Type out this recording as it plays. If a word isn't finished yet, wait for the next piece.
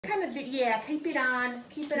yeah, keep it on,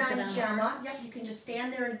 Gemma. Yep, you can just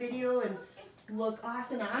stand there in video and look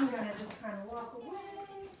awesome. I'm gonna just kind of walk away.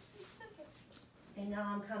 And now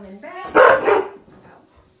I'm coming back.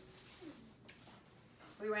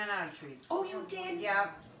 We ran out of treats. Oh, you did?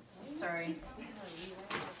 Yep. Sorry.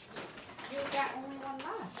 You got only one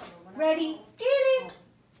left. Ready? Get it.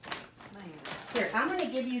 Here, I'm gonna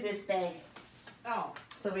give you this bag. Oh.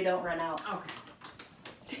 So we don't run out.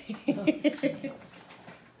 Okay.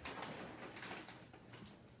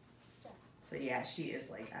 So yeah, she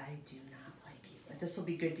is like, I do not like you. But this will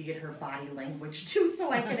be good to get her body language too,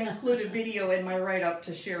 so I can include a video in my write-up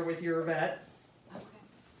to share with your vet.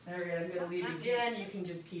 All right, I'm gonna leave again. You can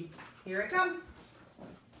just keep, here it comes.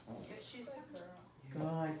 She's a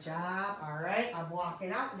girl. Good job. All right, I'm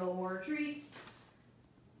walking out, no more treats.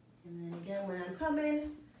 And then again, when I'm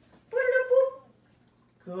coming, boop.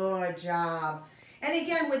 Good job. And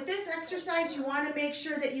again, with this exercise, you want to make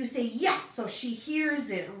sure that you say yes, so she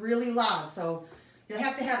hears it really loud. So you'll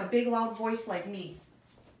have to have a big, loud voice like me.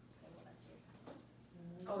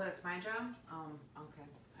 Oh, that's my job? Okay.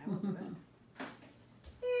 I will do it.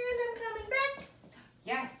 And I'm coming back.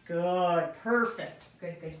 Yes. Good, perfect.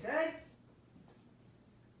 Good.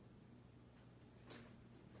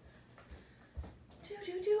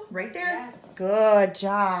 Do. Right there? Yes. Good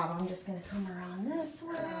job. I'm just going to come around this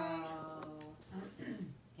way.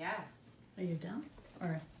 Yes. Are you done?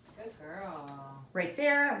 Or Good girl. Right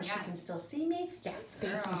there. Yeah. She can still see me. Yes,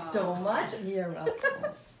 thank Girl. you so much. you're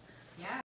welcome.